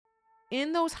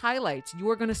In those highlights, you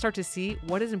are going to start to see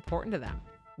what is important to them.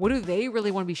 What do they really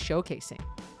want to be showcasing?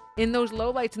 In those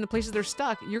lowlights and the places they're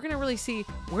stuck, you're going to really see,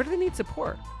 where do they need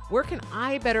support? Where can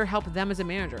I better help them as a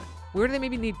manager? Where do they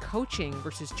maybe need coaching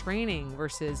versus training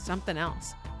versus something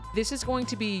else? This is going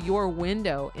to be your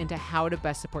window into how to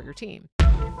best support your team.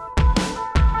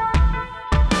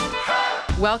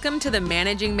 Welcome to the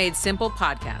Managing Made Simple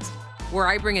podcast, where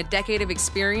I bring a decade of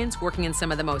experience working in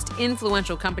some of the most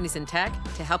influential companies in tech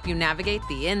to help you navigate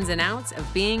the ins and outs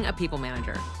of being a people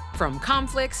manager. From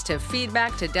conflicts to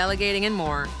feedback to delegating and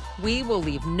more, we will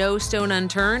leave no stone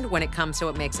unturned when it comes to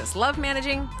what makes us love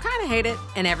managing, kind of hate it,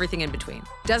 and everything in between.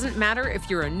 Doesn't matter if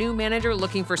you're a new manager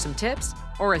looking for some tips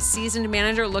or a seasoned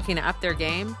manager looking to up their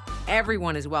game,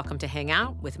 everyone is welcome to hang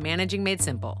out with Managing Made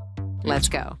Simple. Let's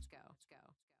go.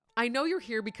 I know you're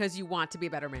here because you want to be a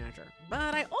better manager,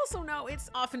 but I also know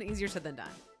it's often easier said than done.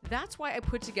 That's why I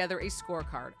put together a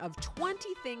scorecard of 20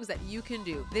 things that you can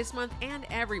do this month and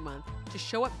every month to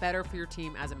show up better for your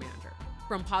team as a manager.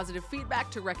 From positive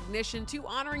feedback to recognition to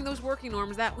honoring those working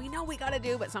norms that we know we gotta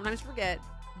do but sometimes forget,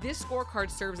 this scorecard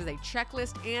serves as a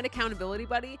checklist and accountability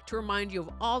buddy to remind you of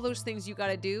all those things you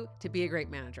gotta do to be a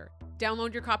great manager.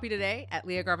 Download your copy today at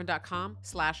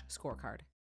leahgarvin.com/scorecard.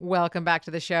 Welcome back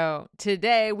to the show.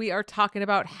 Today, we are talking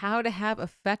about how to have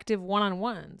effective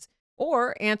one-on-ones,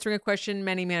 or answering a question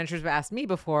many managers have asked me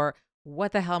before: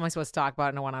 what the hell am I supposed to talk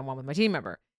about in a one-on-one with my team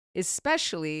member?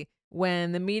 Especially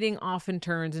when the meeting often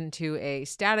turns into a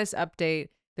status update.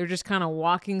 They're just kind of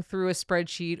walking through a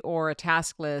spreadsheet or a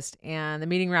task list, and the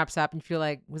meeting wraps up and you feel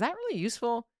like, was that really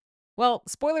useful? Well,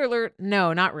 spoiler alert,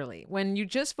 no, not really. When you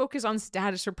just focus on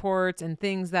status reports and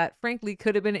things that frankly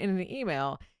could have been in an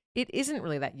email, it isn't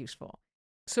really that useful.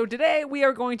 So today we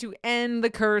are going to end the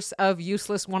curse of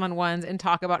useless one-on-ones and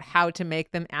talk about how to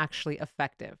make them actually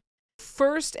effective.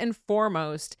 First and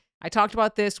foremost, I talked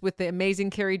about this with the amazing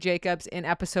Carrie Jacobs in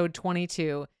episode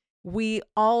 22. We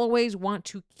always want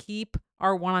to keep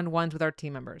our one-on-ones with our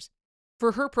team members.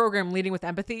 For her program, Leading with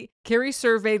Empathy, Carrie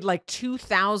surveyed like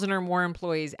 2,000 or more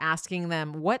employees, asking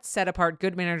them what set apart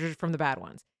good managers from the bad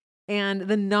ones. And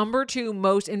the number 2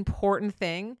 most important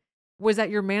thing was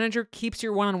that your manager keeps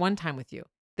your one-on-one time with you.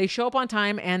 They show up on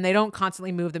time and they don't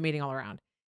constantly move the meeting all around.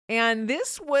 And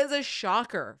this was a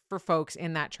shocker for folks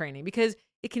in that training, because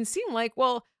it can seem like,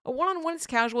 well, a one-on-one is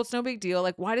casual, it's no big deal.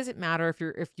 Like, why does it matter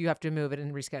if you have to move it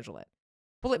and reschedule it?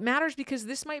 Well, it matters because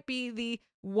this might be the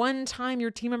one time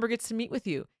your team member gets to meet with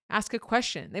you, ask a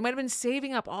question. They might have been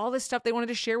saving up all this stuff they wanted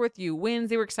to share with you, wins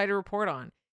they were excited to report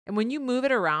on. And when you move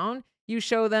it around, you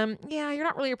show them, yeah, you're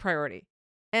not really a priority.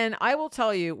 And I will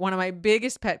tell you, one of my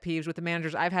biggest pet peeves with the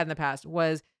managers I've had in the past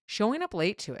was showing up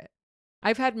late to it.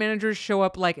 I've had managers show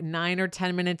up like 9 or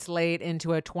 10 minutes late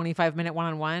into a 25-minute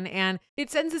one-on-one, and it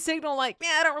sends a signal like,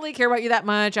 yeah, I don't really care about you that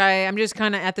much. I'm just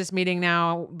kind of at this meeting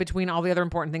now between all the other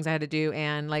important things I had to do,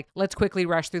 and like, let's quickly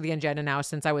rush through the agenda now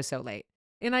since I was so late.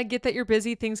 And I get that you're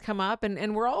busy, things come up,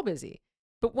 and we're all busy.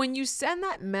 But when you send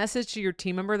that message to your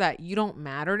team member that you don't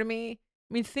matter to me,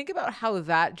 I mean, think about how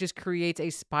that just creates a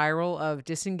spiral of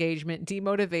disengagement,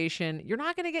 demotivation. You're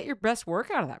not going to get your best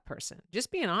work out of that person,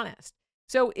 just being honest.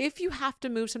 So if you have to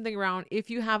move something around, if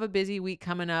you have a busy week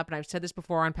coming up, and I've said this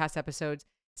before on past episodes,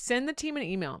 send the team an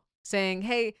email saying,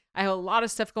 hey, I have a lot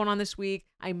of stuff going on this week.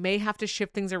 I may have to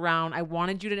shift things around. I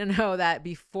wanted you to know that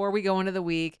before we go into the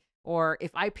week, or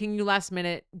if I ping you last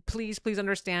minute, please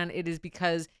understand it is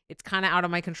because it's kind of out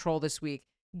of my control this week.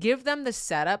 Give them the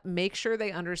setup, make sure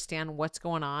they understand what's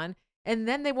going on, and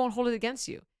then they won't hold it against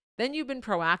you. Then you've been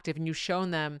proactive and you've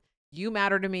shown them, you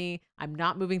matter to me. I'm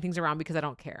not moving things around because I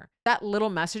don't care. That little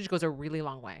message goes a really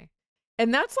long way.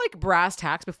 And that's like brass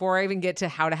tacks before I even get to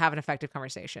how to have an effective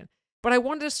conversation. But I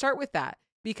wanted to start with that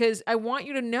because I want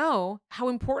you to know how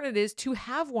important it is to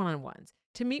have one-on-ones,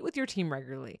 to meet with your team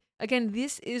regularly. Again,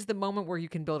 this is the moment where you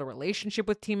can build a relationship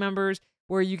with team members,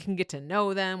 where you can get to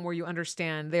know them, where you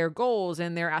understand their goals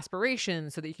and their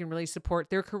aspirations so that you can really support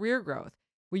their career growth,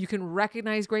 where you can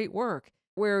recognize great work,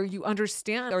 where you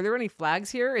understand, are there any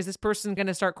flags here? Is this person going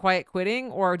to start quiet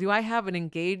quitting, or do I have an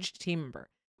engaged team member?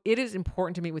 It is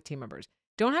important to meet with team members.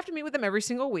 Don't have to meet with them every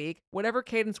single week, whatever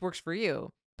cadence works for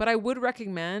you. But I would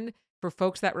recommend for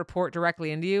folks that report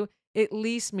directly into you, at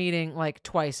least meeting like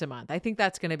twice a month. I think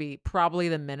that's going to be probably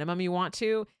the minimum you want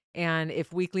to. And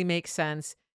if weekly makes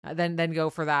sense, then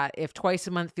go for that. If twice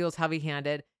a month feels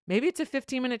heavy-handed, maybe it's a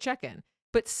 15-minute check-in.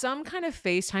 But some kind of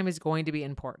FaceTime is going to be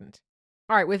important.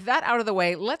 All right, with that out of the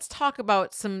way, let's talk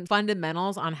about some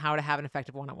fundamentals on how to have an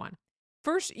effective one-on-one.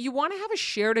 First, you want to have a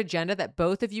shared agenda that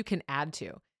both of you can add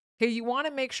to. Okay, you want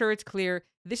to make sure it's clear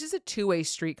this is a two-way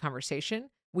street conversation.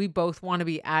 We both want to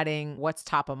be adding what's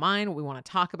top of mind, what we want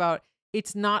to talk about.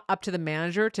 It's not up to the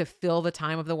manager to fill the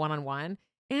time of the one-on-one.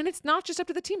 And it's not just up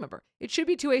to the team member. It should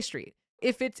be two-way street.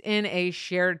 If it's in a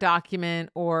shared document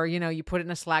or, you put it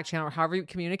in a Slack channel or however you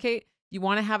communicate, you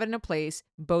want to have it in a place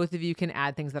both of you can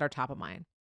add things that are top of mind.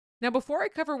 Now, before I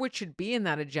cover what should be in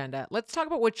that agenda, let's talk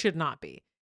about what should not be.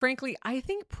 Frankly, I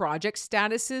think project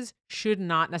statuses should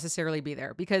not necessarily be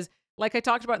there because, like I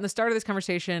talked about in the start of this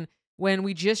conversation, when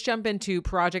we just jump into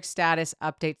project status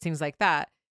updates, things like that,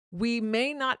 we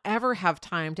may not ever have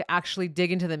time to actually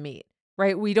dig into the meat,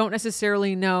 right? We don't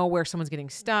necessarily know where someone's getting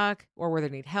stuck or where they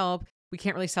need help. We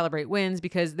can't really celebrate wins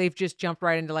because they've just jumped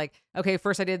right into like, okay,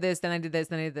 first I did this, then I did this,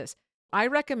 then I did this. I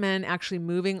recommend actually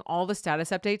moving all the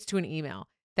status updates to an email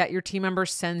that your team member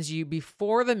sends you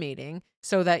before the meeting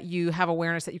so that you have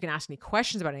awareness that you can ask any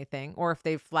questions about anything or if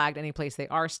they've flagged any place they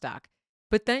are stuck.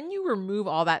 But then you remove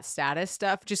all that status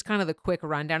stuff, just kind of the quick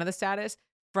rundown of the status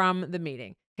from the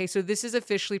meeting. Okay, so this is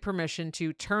officially permission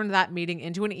to turn that meeting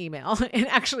into an email and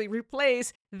actually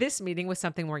replace this meeting with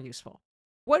something more useful.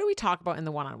 What do we talk about in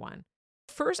the one-on-one?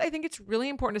 First, I think it's really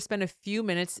important to spend a few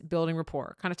minutes building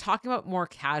rapport, kind of talking about more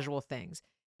casual things.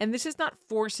 And this is not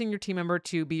forcing your team member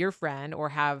to be your friend or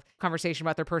have conversation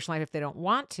about their personal life if they don't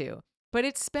want to, but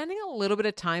it's spending a little bit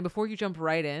of time before you jump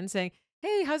right in saying,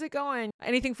 hey, how's it going?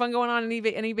 Anything fun going on?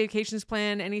 Any vacations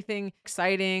planned? Anything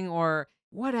exciting or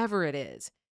whatever it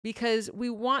is? Because we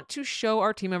want to show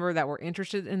our team member that we're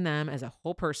interested in them as a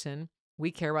whole person.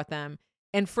 We care about them.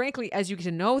 And frankly, as you get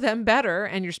to know them better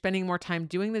and you're spending more time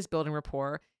doing this building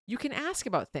rapport, you can ask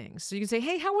about things. So you can say,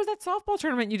 hey, how was that softball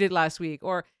tournament you did last week?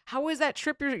 Or how was that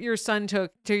trip your son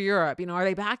took to Europe? Are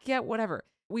they back yet? Whatever.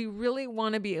 We really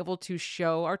want to be able to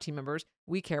show our team members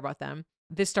we care about them.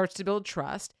 This starts to build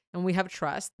trust. And we have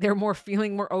trust. They're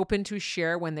feeling more open to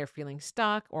share when they're feeling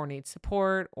stuck or need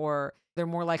support, or they're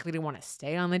more likely to want to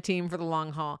stay on the team for the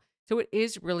long haul. So it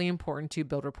is really important to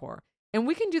build rapport. And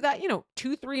we can do that,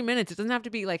 2-3 minutes. It doesn't have to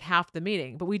be like half the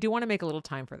meeting, but we do want to make a little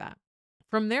time for that.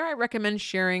 From there, I recommend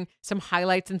sharing some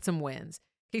highlights and some wins.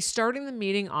 Okay, starting the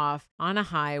meeting off on a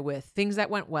high with things that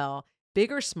went well, big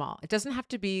or small. It doesn't have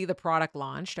to be the product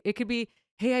launched. It could be,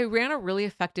 hey, I ran a really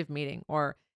effective meeting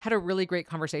or had a really great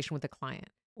conversation with the client.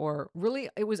 Or really,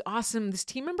 it was awesome. This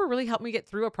team member really helped me get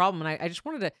through a problem. And I just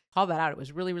wanted to call that out. It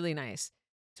was really, really nice.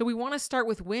 So we want to start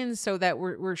with wins so that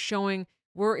we're showing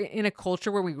we're in a culture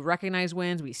where we recognize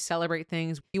wins, we celebrate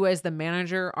things. You as the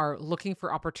manager are looking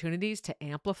for opportunities to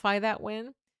amplify that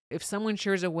win. If someone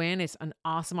shares a win, it's an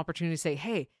awesome opportunity to say,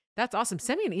 hey, that's awesome.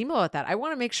 Send me an email about that. I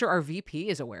want to make sure our VP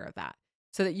is aware of that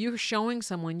so that you're showing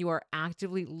someone you are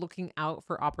actively looking out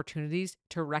for opportunities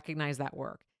to recognize that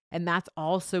work. And that's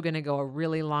also going to go a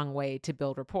really long way to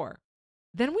build rapport.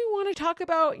 Then we want to talk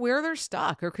about where they're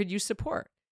stuck or could use support.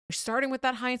 Starting with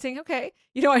that high and saying, okay,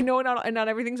 I know not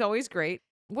everything's always great.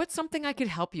 What's something I could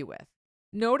help you with?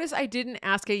 Notice I didn't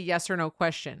ask a yes or no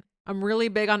question. I'm really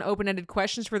big on open-ended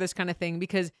questions for this kind of thing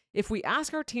because if we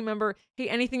ask our team member, hey,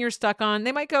 anything you're stuck on,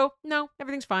 they might go, no,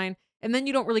 everything's fine. And then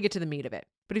you don't really get to the meat of it.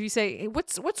 But if you say, hey,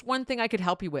 what's one thing I could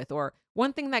help you with or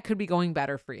one thing that could be going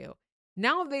better for you?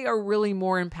 Now they are really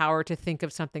more empowered to think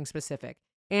of something specific.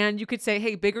 And you could say,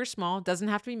 hey, big or small, doesn't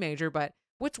have to be major, but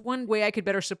what's one way I could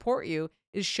better support you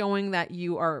is showing that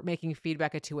you are making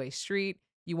feedback a two-way street.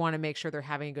 You want to make sure they're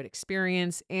having a good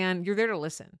experience and you're there to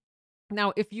listen.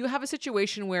 Now, if you have a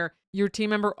situation where your team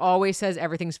member always says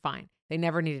everything's fine, they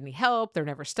never need any help, they're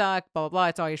never stuck, blah, blah, blah,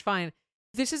 it's always fine.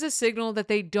 This is a signal that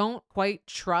they don't quite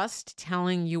trust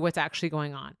telling you what's actually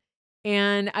going on.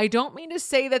 And I don't mean to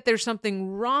say that there's something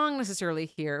wrong necessarily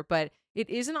here, but it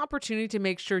is an opportunity to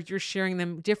make sure you're sharing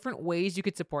them different ways you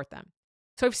could support them.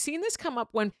 So I've seen this come up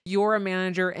when you're a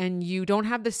manager and you don't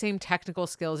have the same technical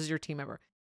skills as your team member.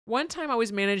 One time I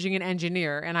was managing an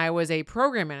engineer and I was a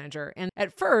program manager. And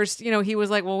at first, he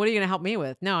was like, well, what are you going to help me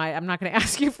with? No, I'm not going to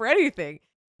ask you for anything.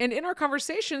 And in our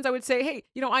conversations, I would say, hey,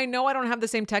 I know I don't have the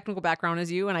same technical background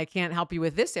as you and I can't help you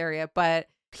with this area, but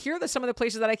here are some of the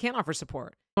places that I can offer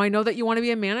support. I know that you want to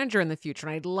be a manager in the future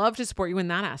and I'd love to support you in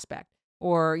that aspect.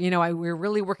 Or, we're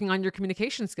really working on your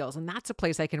communication skills and that's a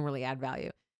place I can really add value.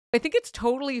 I think it's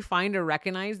totally fine to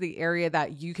recognize the area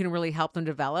that you can really help them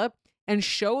develop and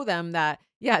show them that,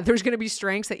 yeah, there's going to be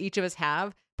strengths that each of us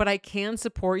have, but I can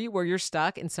support you where you're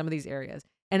stuck in some of these areas.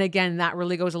 And again, that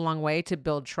really goes a long way to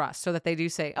build trust so that they do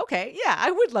say, okay, yeah,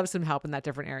 I would love some help in that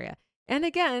different area. And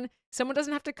again, someone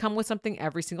doesn't have to come with something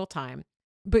every single time,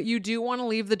 but you do want to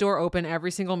leave the door open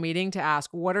every single meeting to ask,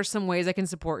 what are some ways I can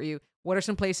support you? What are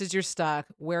some places you're stuck?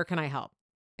 Where can I help?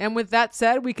 And with that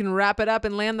said, we can wrap it up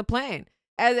and land the plane.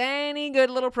 As any good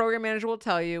little program manager will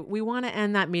tell you, we want to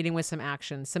end that meeting with some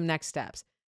action, some next steps.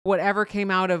 Whatever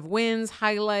came out of wins,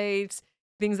 highlights,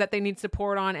 things that they need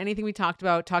support on, anything we talked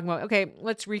about, talking about, okay,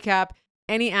 let's recap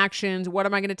any actions. What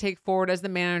am I going to take forward as the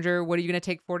manager? What are you going to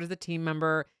take forward as the team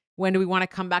member? When do we want to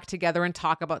come back together and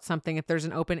talk about something if there's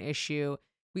an open issue?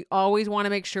 We always want to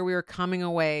make sure we are coming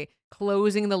away,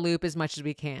 closing the loop as much as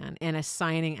we can and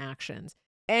assigning actions.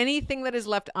 Anything that is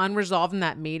left unresolved in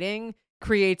that meeting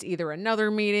creates either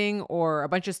another meeting or a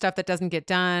bunch of stuff that doesn't get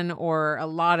done or a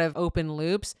lot of open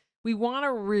loops. We want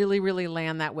to really, really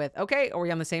land that with, okay, are we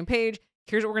on the same page?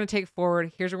 Here's what we're going to take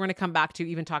forward. Here's what we're going to come back to,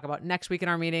 even talk about next week in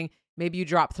our meeting. Maybe you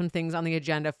drop some things on the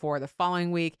agenda for the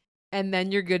following week, and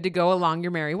then you're good to go along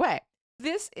your merry way.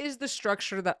 This is the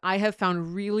structure that I have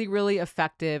found really, really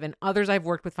effective, and others I've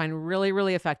worked with find really,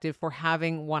 really effective for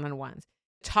having one-on-ones.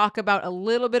 Talk about a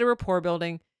little bit of rapport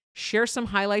building, share some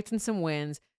highlights and some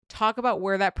wins, talk about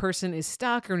where that person is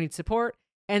stuck or needs support,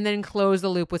 and then close the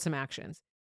loop with some actions.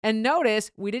 And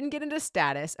notice we didn't get into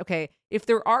status. Okay, if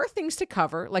there are things to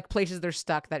cover, like places they're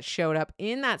stuck that showed up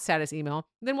in that status email,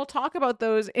 then we'll talk about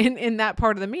those in that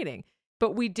part of the meeting.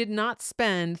 But we did not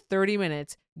spend 30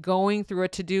 minutes going through a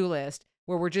to-do list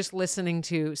where we're just listening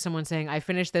to someone saying, I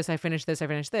finished this, I finished this, I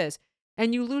finished this.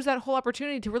 And you lose that whole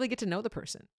opportunity to really get to know the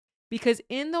person. Because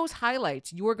in those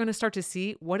highlights, you are going to start to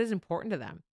see what is important to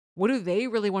them. What do they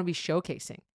really want to be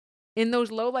showcasing? In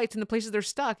those lowlights and the places they're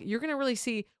stuck, you're going to really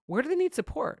see, where do they need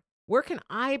support? Where can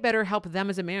I better help them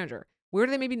as a manager? Where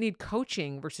do they maybe need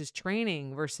coaching versus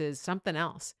training versus something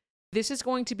else? This is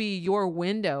going to be your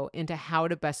window into how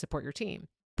to best support your team,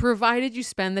 provided you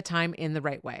spend the time in the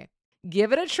right way.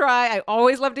 Give it a try. I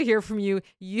always love to hear from you.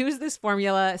 Use this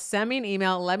formula. Send me an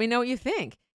email. Let me know what you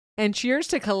think. And cheers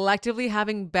to collectively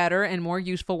having better and more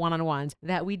useful one-on-ones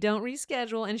that we don't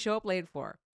reschedule and show up late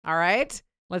for. All right,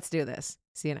 let's do this.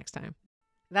 See you next time.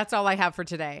 That's all I have for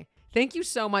today. Thank you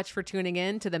so much for tuning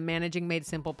in to the Managing Made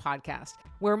Simple podcast,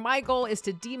 where my goal is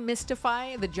to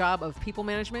demystify the job of people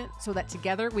management so that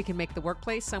together we can make the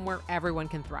workplace somewhere everyone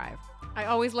can thrive. I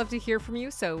always love to hear from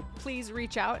you, so please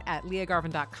reach out at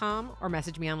leahgarvin.com or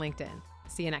message me on LinkedIn.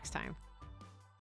 See you next time.